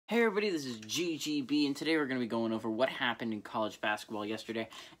Hey everybody, this is GGB, and today we're going to be going over what happened in college basketball yesterday.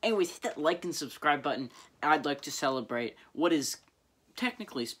 Anyways, hit that like and subscribe button. I'd like to celebrate what is,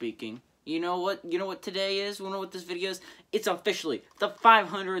 technically speaking, you know what today is? You know what this video is? It's officially the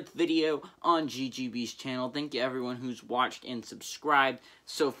 500th video on GGB's channel. Thank you everyone who's watched and subscribed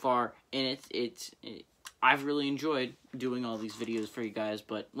so far, and I've really enjoyed doing all these videos for you guys,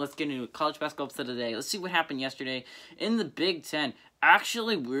 but let's get into a college basketball episode today. Let's see what happened yesterday in the Big Ten.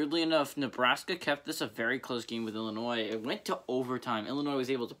 Actually, weirdly enough, Nebraska kept this a very close game with Illinois. It went to overtime. Illinois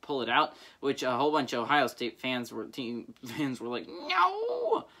was able to pull it out, which a whole bunch of Ohio State fans were like,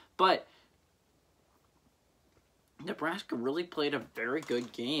 no! But Nebraska really played a very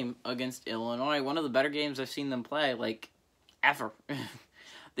good game against Illinois. One of the better games I've seen them play, like, ever.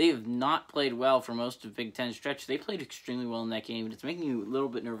 They have not played well for most of Big Ten stretch. They played extremely well in that game, and it's making you a little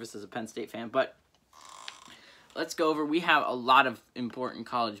bit nervous as a Penn State fan. But let's go over. We have a lot of important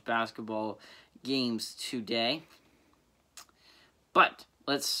college basketball games today. But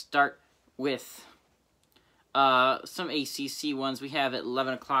let's start with some ACC ones. We have at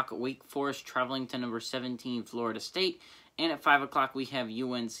 11 o'clock Wake Forest traveling to number 17 Florida State. And at 5 o'clock we have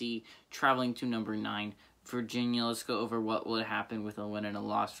UNC traveling to number 9 Virginia. Let's go over what would happen with a win and a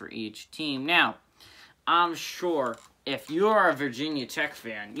loss for each team. Now, I'm sure if you're a Virginia Tech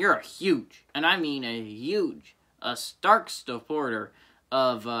fan, you're a huge, and I mean a stark supporter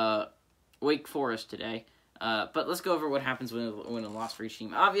of Wake Forest today. But let's go over what happens with a win and a loss for each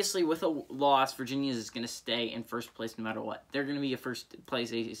team. Obviously, with a loss, Virginia is going to stay in first place no matter what. They're going to be a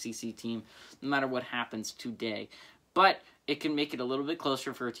first-place ACC team no matter what happens today. But it can make it a little bit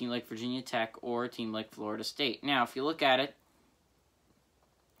closer for a team like Virginia Tech or a team like Florida State. Now, if you look at it,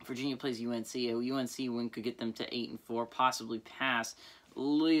 Virginia plays UNC. A UNC win could get them to 8-4, possibly pass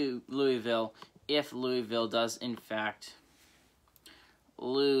Louisville if Louisville does, in fact,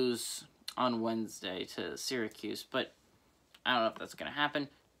 lose on Wednesday to Syracuse. But I don't know if that's going to happen.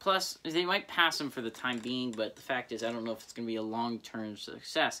 Plus, they might pass them for the time being, but the fact is I don't know if it's going to be a long-term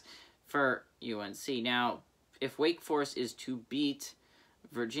success for UNC. Now, if Wake Forest is to beat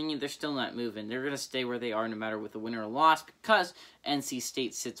Virginia, they're still not moving. They're going to stay where they are no matter with a win or a loss because NC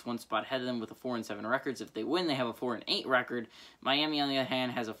State sits one spot ahead of them with a 4-7 record. If they win, they have a 4-8 record. Miami, on the other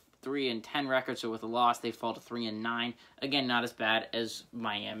hand, has a 3-10 record, so with a loss, they fall to 3-9. Again, not as bad as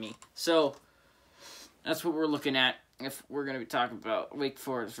Miami. So that's what we're looking at if we're going to be talking about Wake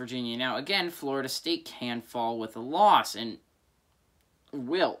Forest, Virginia. Now, again, Florida State can fall with a loss, and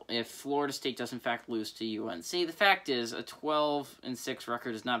will if Florida State does in fact lose to UNC. The fact is, a 12-6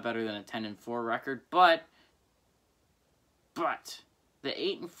 record is not better than a 10-4 record, but the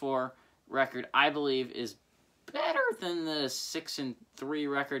 8-4 record, I believe, is better than the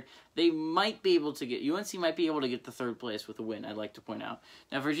 6-3 record. They might be able to get, UNC might be able to get the third place with a win, I'd like to point out.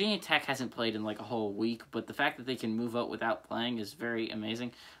 Now, Virginia Tech hasn't played in like a whole week, but the fact that they can move out without playing is very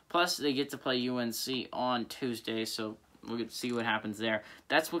amazing. Plus, they get to play UNC on Tuesday, so we'll get to see what happens there.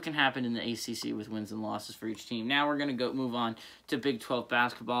 That's what can happen in the ACC with wins and losses for each team. Now we're going to move on to Big 12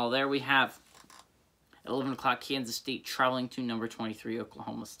 basketball. There we have at 11 o'clock Kansas State traveling to number 23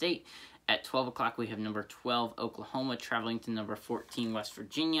 Oklahoma State. At 12 o'clock we have number 12 Oklahoma traveling to number 14 West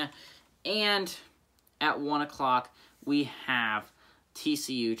Virginia. And at 1 o'clock we have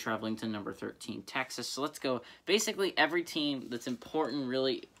TCU traveling to number 13 Texas. So let's go. Basically every team that's important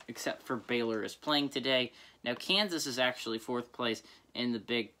really except for Baylor is playing today. Now, Kansas is actually 4th place in the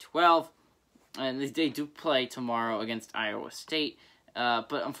Big 12, and they do play tomorrow against Iowa State,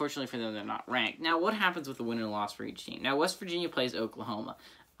 but unfortunately for them, they're not ranked. Now, what happens with the win and loss for each team? Now, West Virginia plays Oklahoma.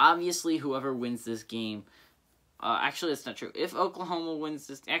 Obviously, whoever wins this game, actually, that's not true. If Oklahoma wins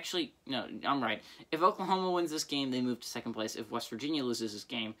this, actually, no, I'm right. If Oklahoma wins this game, they move to 2nd place. If West Virginia loses this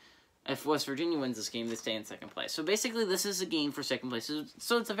game, if West Virginia wins this game, they stay in 2nd place. So basically, this is a game for 2nd place.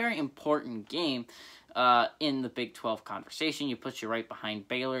 So it's a very important game in the Big 12 conversation. You put you right behind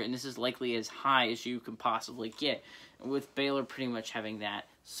Baylor, and this is likely as high as you can possibly get, with Baylor pretty much having that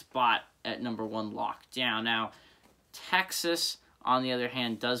spot at number 1 locked down. Now, Texas, on the other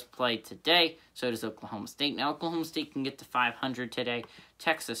hand, does play today. So does Oklahoma State. Now, Oklahoma State can get to 500 today.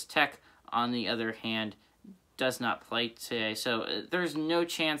 Texas Tech, on the other hand, does not play today. So there's no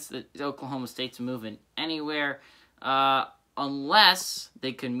chance that Oklahoma State's moving anywhere unless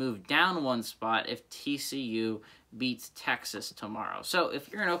they can move down 1 spot if TCU beats Texas tomorrow. So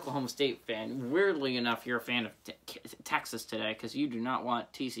if you're an Oklahoma State fan, weirdly enough, you're a fan of Texas today because you do not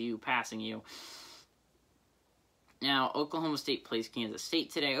want TCU passing you. Now, Oklahoma State plays Kansas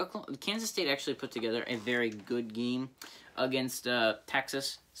State today. Kansas State actually put together a very good game against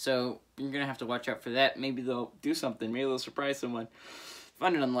Texas, so you're going to have to watch out for that. Maybe they'll do something. Maybe they'll surprise someone.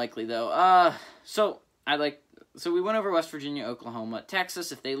 Find it unlikely, though. So we went over West Virginia, Oklahoma.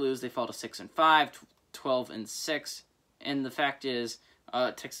 Texas, if they lose, they fall to 6-5, 12-6. And the fact is,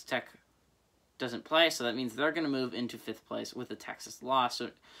 Texas Tech doesn't play, so that means they're going to move into 5th place with a Texas loss. So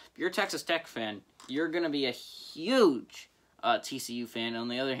if you're a Texas Tech fan, you're going to be a huge TCU fan. On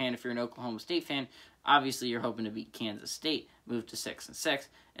the other hand, if you're an Oklahoma State fan, obviously you're hoping to beat Kansas State, move to 6-6,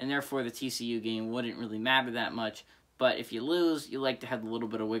 and therefore the TCU game wouldn't really matter that much. But if you lose, you like to have a little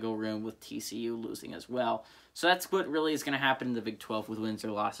bit of wiggle room with TCU losing as well. So that's what really is going to happen in the Big 12 with wins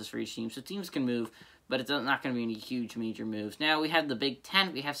or losses for each team. So teams can move, but it's not going to be any huge major moves. Now we have the Big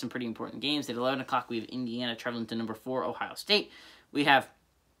 10. We have some pretty important games. At 11 o'clock, we have Indiana traveling to number 4, Ohio State. We have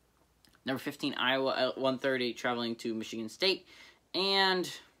number 15, Iowa at 1:30 traveling to Michigan State.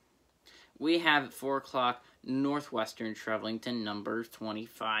 And we have at 4 o'clock, Northwestern traveling to number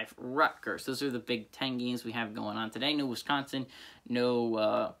 25, Rutgers. Those are the Big 10 games we have going on today. No Wisconsin,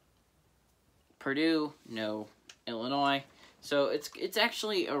 no Purdue, no Illinois. So it's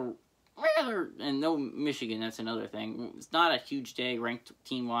actually a rather, and no Michigan, that's another thing. It's not a huge day ranked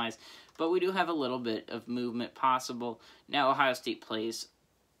team-wise, but we do have a little bit of movement possible. Now Ohio State plays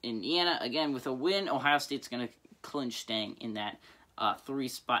Indiana. Again, with a win, Ohio State's going to clinch staying in that 3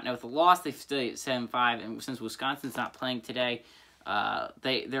 spot. Now with a loss, they stay at 7-5, and since Wisconsin's not playing today,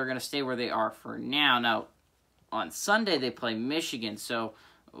 they're going to stay where they are for now. Now, on Sunday, they play Michigan, so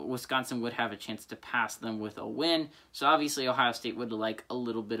Wisconsin would have a chance to pass them with a win. So obviously Ohio State would like a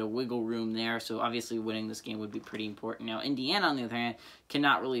little bit of wiggle room there. So obviously winning this game would be pretty important. Now Indiana, on the other hand,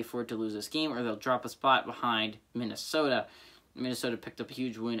 cannot really afford to lose this game or they'll drop a spot behind Minnesota. Minnesota picked up a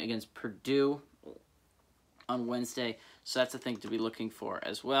huge win against Purdue on Wednesday. So that's a thing to be looking for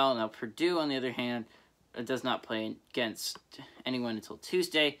as well. Now Purdue, on the other hand, does not play against anyone until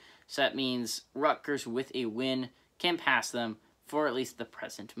Tuesday. So that means Rutgers with a win can pass them for at least the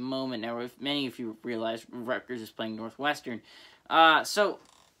present moment. Now, if many of you realize Rutgers is playing Northwestern. So,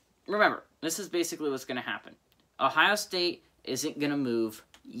 remember, this is basically what's going to happen. Ohio State isn't going to move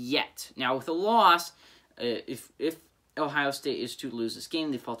yet. Now, with a loss, if Ohio State is to lose this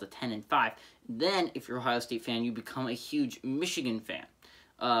game, they fall to 10-5. Then, if you're an Ohio State fan, you become a huge Michigan fan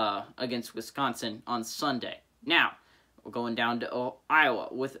against Wisconsin on Sunday. Now, we're going down to Iowa.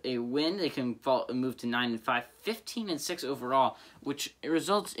 With a win, they can move to 9-5, 15-6 overall, which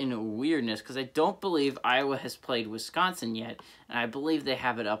results in a weirdness because I don't believe Iowa has played Wisconsin yet, and I believe they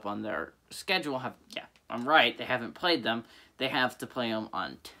have it up on their schedule. Yeah, I'm right. They haven't played them. They have to play them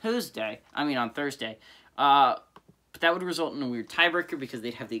on Thursday. But that would result in a weird tiebreaker because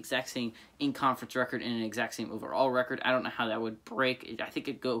they'd have the exact same in-conference record and an exact same overall record. I don't know how that would break. I think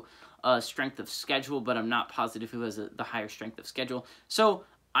it'd go strength of schedule, but I'm not positive who has the higher strength of schedule. So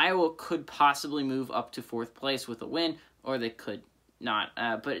Iowa could possibly move up to 4th place with a win, or they could not.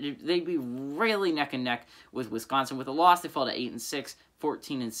 But they'd be really neck and neck with Wisconsin. With a loss, they fall to 8-6,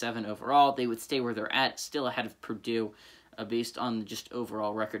 14-7 overall. They would stay where they're at, still ahead of Purdue, based on just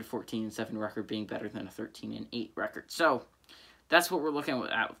overall record, 14-7 record being better than a 13-8 record. So that's what we're looking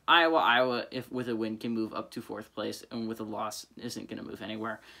at. Iowa, if with a win, can move up to 4th place, and with a loss, isn't going to move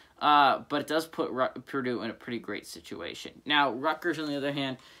anywhere. But it does put Purdue in a pretty great situation. Now, Rutgers, on the other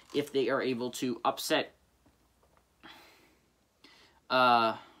hand, if they are able to upset, who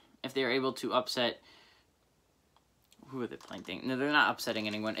are they playing? No, they're not upsetting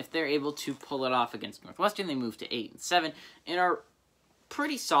anyone. If they're able to pull it off against Northwestern, they move to 8-7 and are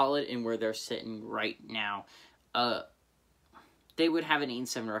pretty solid in where they're sitting right now. They would have an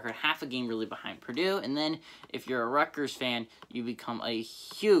 8-7 record, half a game really behind Purdue. And then if you're a Rutgers fan, you become a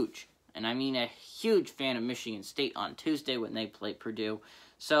huge, and I mean a huge fan of Michigan State on Tuesday when they play Purdue.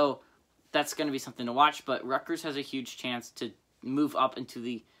 So that's going to be something to watch. But Rutgers has a huge chance to move up into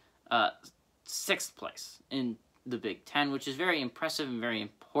the 6th place in the Big 10, which is very impressive and very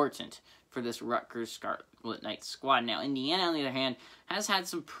important for this Rutgers Scarlet Knights squad. Now, Indiana, on the other hand, has had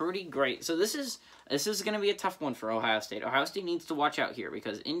some pretty great... So this is going to be a tough one for Ohio State. Ohio State needs to watch out here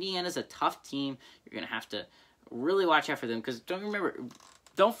because Indiana's a tough team. You're going to have to really watch out for them because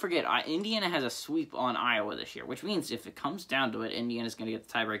don't forget, Indiana has a sweep on Iowa this year, which means if it comes down to it, Indiana's going to get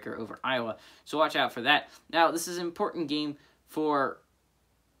the tiebreaker over Iowa. So watch out for that. Now, this is an important game for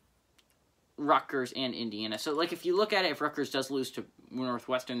Rutgers and Indiana. So, like, if you look at it, if Rutgers does lose to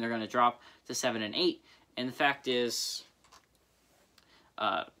Northwestern, they're going to drop to 7-8. And the fact is,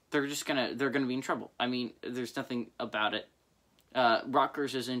 they're going to be in trouble. I mean, there's nothing about it.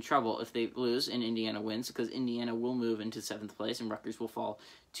 Rutgers is in trouble if they lose and Indiana wins because Indiana will move into 7th place and Rutgers will fall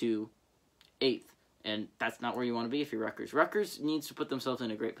to 8th. And that's not where you want to be if you're Rutgers. Rutgers needs to put themselves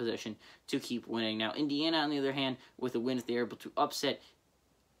in a great position to keep winning. Now, Indiana, on the other hand, with a win, if they're able to upset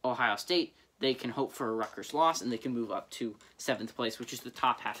Ohio State, they can hope for a Rutgers loss, and they can move up to 7th place, which is the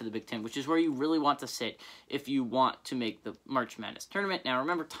top half of the Big Ten, which is where you really want to sit if you want to make the March Madness tournament. Now,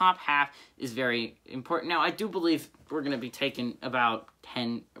 remember, top half is very important. Now, I do believe we're going to be taking about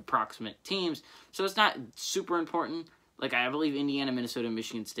 10 approximate teams, so it's not super important. Like, I believe Indiana, Minnesota, and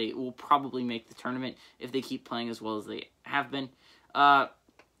Michigan State will probably make the tournament if they keep playing as well as they have been.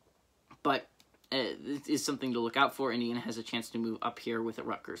 But it is something to look out for. Indiana has a chance to move up here with a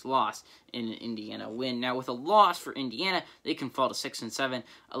Rutgers loss and an Indiana win. Now, with a loss for Indiana, they can fall to 6-7,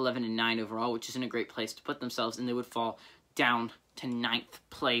 11-9 overall, which isn't a great place to put themselves, and they would fall down to 9th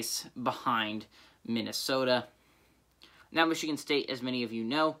place behind Minnesota. Now, Michigan State, as many of you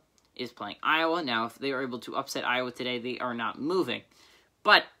know, is playing Iowa. Now, if they are able to upset Iowa today, they are not moving.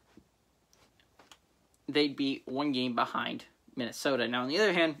 But they'd be 1 game behind Minnesota. Now, on the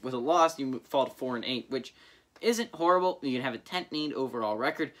other hand, with a loss, you fall to 4-8, which isn't horrible. You can have a 10th overall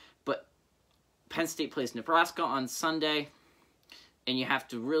record, but Penn State plays Nebraska on Sunday, and you have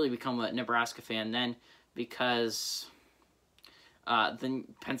to really become a Nebraska fan then, because then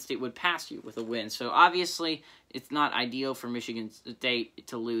Penn State would pass you with a win. So, obviously, it's not ideal for Michigan State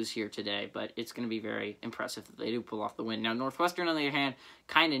to lose here today, but it's going to be very impressive that they do pull off the win. Now, Northwestern, on the other hand,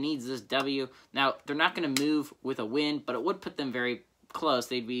 kind of needs this W. Now, they're not going to move with a win, but it would put them very close.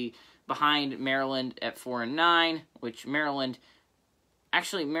 They'd be behind Maryland at 4-9, which Maryland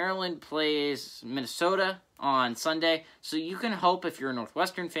plays Minnesota on Sunday, so you can hope, if you're a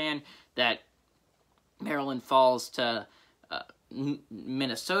Northwestern fan, that Maryland falls to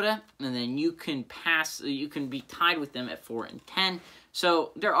Minnesota, and then you can be tied with them at 4-10.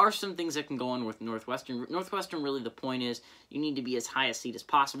 So there are some things that can go on with Northwestern. Northwestern, really, the point is you need to be as high a seed as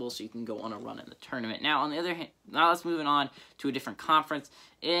possible so you can go on a run in the tournament. Now, on the other hand, now let's move on to a different conference,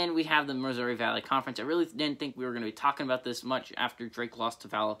 and we have the Missouri Valley Conference. I really didn't think we were going to be talking about this much after Drake lost to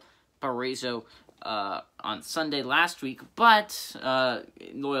Valparaiso on Sunday last week, but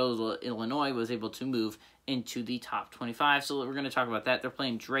Loyola, Illinois was able to move into the top 25, so we're going to talk about that. They're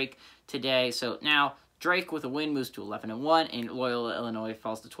playing Drake today, so now Drake with a win moves to 11-1, and Loyola, Illinois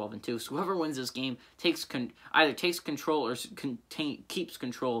falls to 12-2. So whoever wins this game either takes control or keeps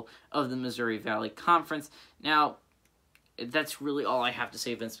control of the Missouri Valley Conference. Now, that's really all I have to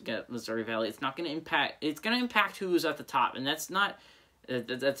say about Missouri Valley. It's not going to impact. It's going to impact who's at the top, and that's not.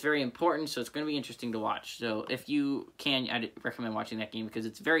 That's very important, so it's going to be interesting to watch. So if you can, I'd recommend watching that game because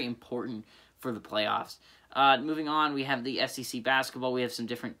it's very important for the playoffs. Moving on, we have the SEC basketball. We have some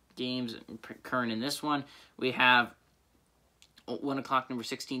different games occurring in this one. We have 1 o'clock, number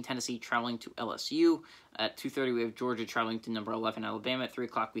 16, Tennessee traveling to LSU. At 2:30, we have Georgia traveling to number 11, Alabama. At 3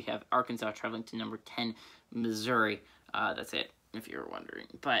 o'clock, we have Arkansas traveling to number 10, Missouri. That's it, if you're wondering.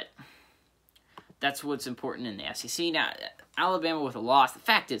 But that's what's important in the SEC. Now, Alabama with a loss. The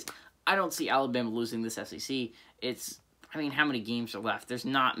fact is, I don't see Alabama losing this SEC. How many games are left? There's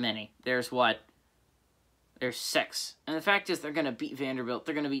not many. There's 6. And the fact is, they're going to beat Vanderbilt.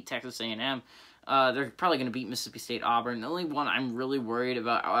 They're going to beat Texas A&M. They're probably going to beat Mississippi State, Auburn. The only one I'm really worried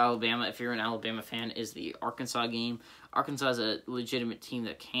about Alabama, if you're an Alabama fan, is the Arkansas game. Arkansas is a legitimate team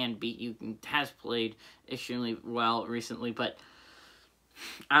that can beat you and has played extremely well recently. But,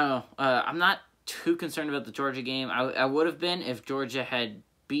 I don't know. I'm not too concerned about the Georgia game. I would have been if Georgia had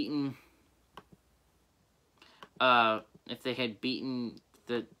beaten... if they had beaten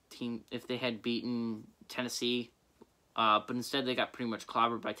Tennessee, but instead they got pretty much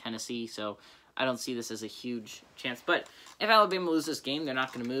clobbered by Tennessee, so I don't see this as a huge chance. But if Alabama loses this game, they're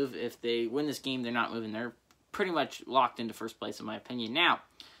not going to move. If they win this game, they're not moving. They're pretty much locked into first place, in my opinion. Now,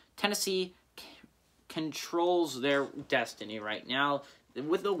 Tennessee controls their destiny right now.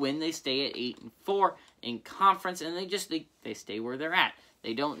 With a win, they stay at 8-4 in conference, and they stay where they're at.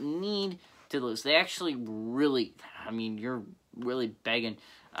 They don't need to lose. They actually really, you're really begging.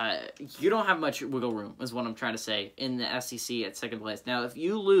 You don't have much wiggle room, is what I'm trying to say, in the SEC at second place. Now, if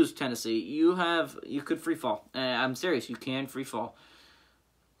you lose Tennessee, you could free fall. I'm serious, you can free fall.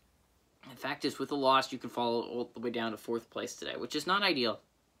 The fact is, with a loss, you can fall all the way down to 4th place today, which is not ideal,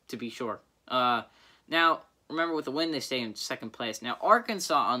 to be sure. Now, remember, with the win, they stay in 2nd place. Now,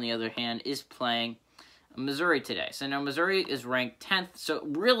 Arkansas, on the other hand, is playing Missouri today. So now Missouri is ranked 10th. So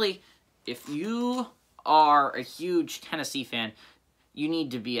really, if you are a huge Tennessee fan, you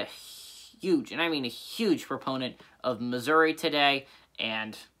need to be a huge, and I mean a huge proponent of Missouri today,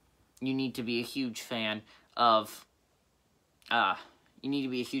 and you need to be a huge fan of,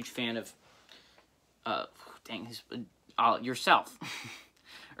 yourself.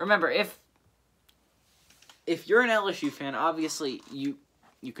 Remember, if you're an LSU fan, obviously you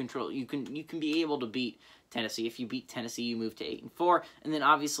can be able to beat Tennessee. If you beat Tennessee, you move to 8-4. And then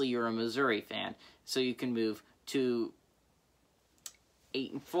obviously you're a Missouri fan, so you can move to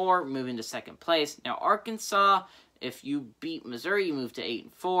 8-4, move into second place. Now Arkansas, if you beat Missouri, you move to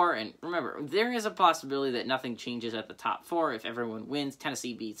 8-4. And remember, there is a possibility that nothing changes at the top four if everyone wins.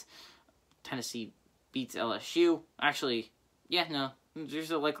 Tennessee beats LSU. Actually, yeah, no,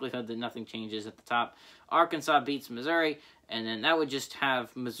 there's a likelihood that nothing changes at the top. Arkansas beats Missouri, and then that would just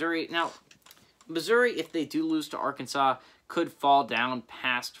have Missouri. Now, Missouri, if they do lose to Arkansas, could fall down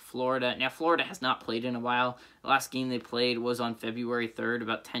past Florida. Now, Florida has not played in a while. The last game they played was on February 3rd,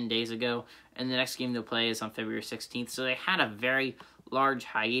 about 10 days ago, and the next game they'll play is on February 16th. So they had a very large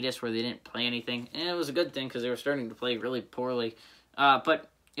hiatus where they didn't play anything, and it was a good thing because they were starting to play really poorly. But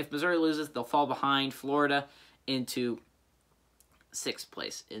if Missouri loses, they'll fall behind Florida into 6th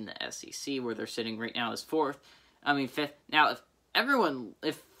place in the SEC, where they're sitting right now as 5th. Now,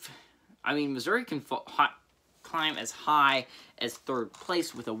 if Missouri can climb as high as 3rd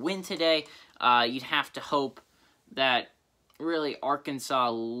place with a win today, you'd have to hope that really Arkansas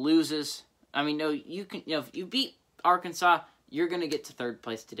loses. If you beat Arkansas, you're going to get to 3rd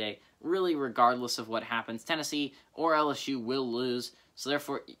place today, really regardless of what happens. Tennessee or LSU will lose, so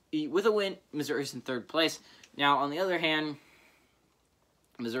therefore, with a win, Missouri's in 3rd place. Now, on the other hand,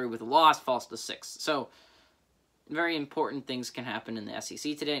 Missouri with a loss falls to 6th. So, very important things can happen in the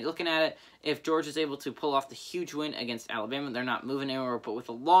SEC today. Looking at it, if Georgia's able to pull off the huge win against Alabama, they're not moving anywhere, but with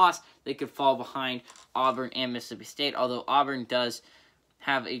a loss, they could fall behind Auburn and Mississippi State, although Auburn does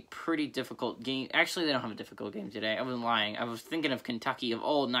have a pretty difficult game. Actually, they don't have a difficult game today. I wasn't lying. I was thinking of Kentucky of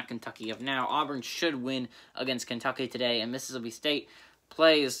old, not Kentucky of now. Auburn should win against Kentucky today, and Mississippi State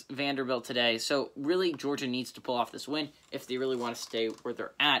plays Vanderbilt today. So, really, Georgia needs to pull off this win if they really want to stay where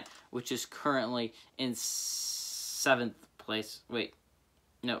they're at, which is currently in 7th place.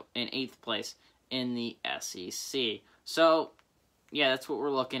 In 8th place in the SEC. So, yeah, that's what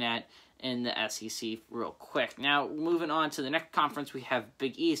we're looking at in the SEC real quick. Now, moving on to the next conference, we have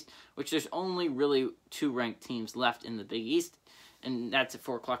Big East, which there's only really 2 ranked teams left in the Big East. And that's at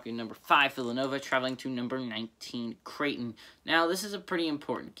 4 o'clock. Number 5, Villanova, traveling to number 19, Creighton. Now, this is a pretty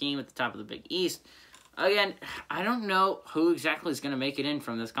important game at the top of the Big East. Again, I don't know who exactly is going to make it in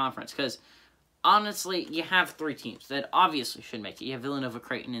from this conference, because honestly, you have 3 teams that obviously should make it. You have Villanova,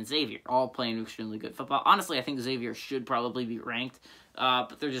 Creighton, and Xavier, all playing extremely good football. Honestly, I think Xavier should probably be ranked,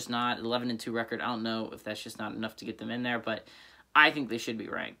 but they're just not. 11-2 record. I don't know if that's just not enough to get them in there, but I think they should be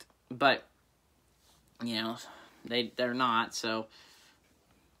ranked. But, they're not, so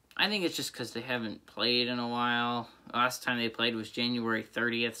I think it's just because they haven't played in a while. The last time they played was January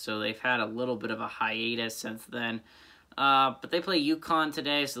 30th, so they've had a little bit of a hiatus since then. But they play UConn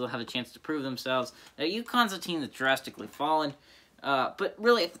today, so they'll have a chance to prove themselves. Now, UConn's a team that's drastically fallen, but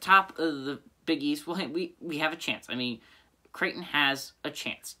really at the top of the Big East, we have a chance. Creighton has a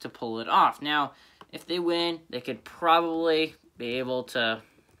chance to pull it off. Now, if they win, they could probably be able to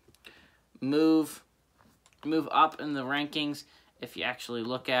move up in the rankings. If you actually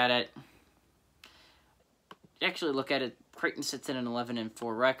look at it, Creighton sits at an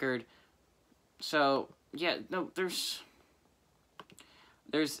 11-4 record. So, yeah, no, there's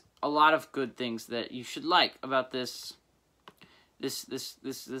a lot of good things that you should like about this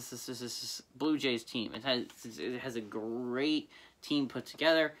Blue Jays team. It has a great team put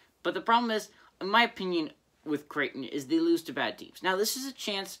together, but the problem is, in my opinion, with Creighton is they lose to bad teams. Now, this is a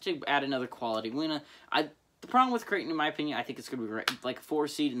chance to add another quality win. The problem with Creighton, in my opinion, I think it's going to be like a 4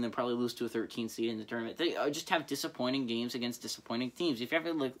 seed and then probably lose to a 13 seed in the tournament. They just have disappointing games against disappointing teams. If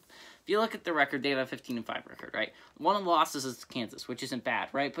you look at the record, they have a 15-5 record, right? One of the losses is Kansas, which isn't bad,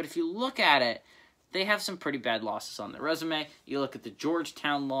 right? But if you look at it, they have some pretty bad losses on their resume. You look at the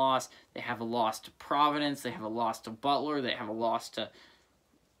Georgetown loss, they have a loss to Providence, they have a loss to Butler, they have a loss to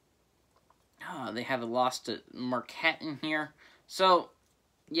Marquette in here. So,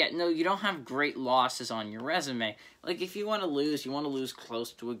 yeah, no, you don't have great losses on your resume. Like, if you want to lose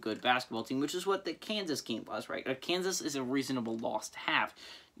close to a good basketball team, which is what the Kansas game was, right? Kansas is a reasonable loss to have.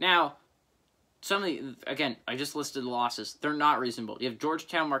 Now, again, I just listed the losses. They're not reasonable. You have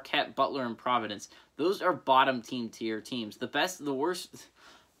Georgetown, Marquette, Butler, and Providence. Those are bottom tier teams. The worst.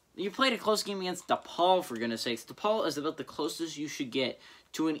 You played a close game against DePaul, for goodness sakes. DePaul is about the closest you should get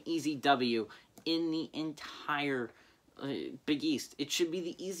to an easy W in the entire Big East. It should be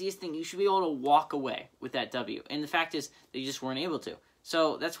the easiest thing. You should be able to walk away with that W. And the fact is, they just weren't able to.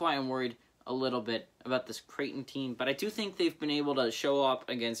 So that's why I'm worried a little bit about this Creighton team. But I do think they've been able to show up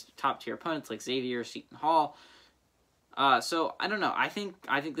against top-tier opponents like Xavier, Seton Hall. So, I don't know. I think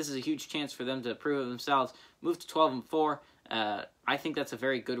this is a huge chance for them to prove themselves. Move to 12-4. I think that's a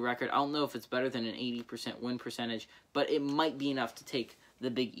very good record. I don't know if it's better than an 80% win percentage, but it might be enough to take the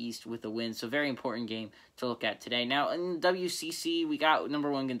Big East with a win. So very important game to look at today. Now, in WCC, we got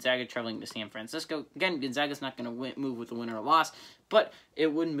number 1 Gonzaga traveling to San Francisco. Again, Gonzaga's not going to move with a win or a loss, but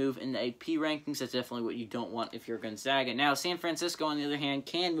it would move in the AP rankings. That's definitely what you don't want if you're Gonzaga. Now, San Francisco, on the other hand,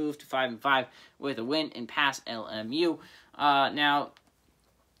 can move to 5-5 with a win and pass LMU. Now,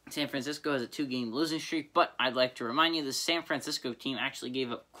 San Francisco has a 2-game losing streak, but I'd like to remind you the San Francisco team actually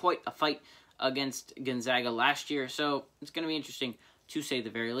gave up quite a fight against Gonzaga last year, so it's going to be interesting to say the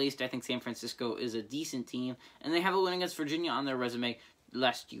very least. I think San Francisco is a decent team, and they have a win against Virginia on their resume,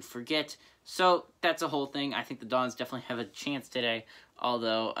 lest you forget. So that's a whole thing. I think the Dons definitely have a chance today,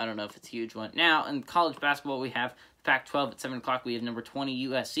 although I don't know if it's a huge one. Now, in college basketball, we have Pac-12 at 7 o'clock. We have number 20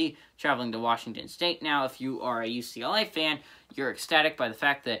 USC traveling to Washington State. Now, if you are a UCLA fan, you're ecstatic by the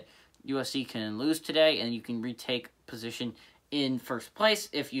fact that USC can lose today, and you can retake position in first place.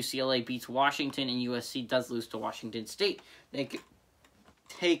 If UCLA beats Washington and USC does lose to Washington State, they can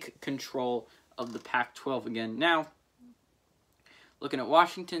take control of the Pac-12 again. Now, looking at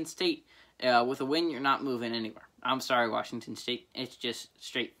Washington State, with a win, you're not moving anywhere. I'm sorry, Washington State. It's just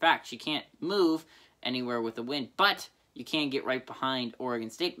straight facts. You can't move anywhere with a win, but you can get right behind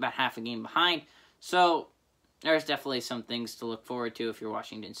Oregon State, about half a game behind. So there's definitely some things to look forward to if you're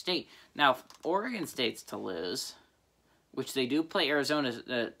Washington State. Now, if Oregon State's to lose, which they do play Arizona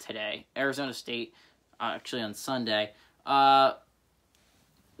today, Arizona State, actually on Sunday,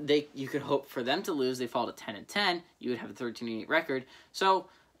 you could hope for them to lose. They fall to 10-10. You would have a 13-8 record. So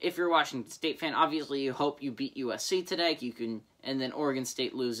if you're a Washington State fan, obviously you hope you beat USC today. And then Oregon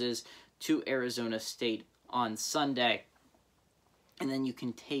State loses to Arizona State on Sunday, and then you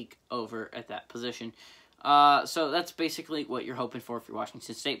can take over at that position. So that's basically what you're hoping for if you're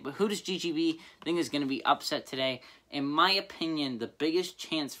Washington State. But who does GGB think is going to be upset today? In my opinion, the biggest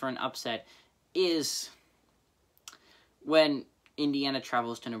chance for an upset is when Indiana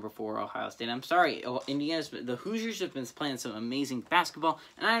travels to number 4 Ohio State. I'm sorry, the Hoosiers have been playing some amazing basketball,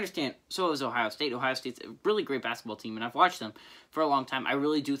 and I understand, so is Ohio State. Ohio State's a really great basketball team, and I've watched them for a long time. I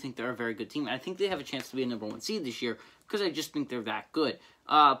really do think they're a very good team, and I think they have a chance to be a number 1 seed this year, because I just think they're that good.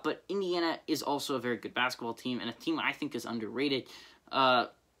 But Indiana is also a very good basketball team, and a team I think is underrated.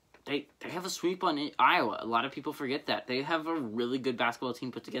 They have a sweep on Iowa. A lot of people forget that. They have a really good basketball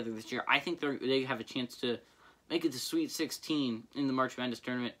team put together this year. I think they have a chance to make it to Sweet 16 in the March Madness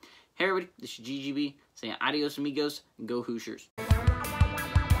tournament. Hey everybody, this is GGB saying adios amigos, and go Hoosiers.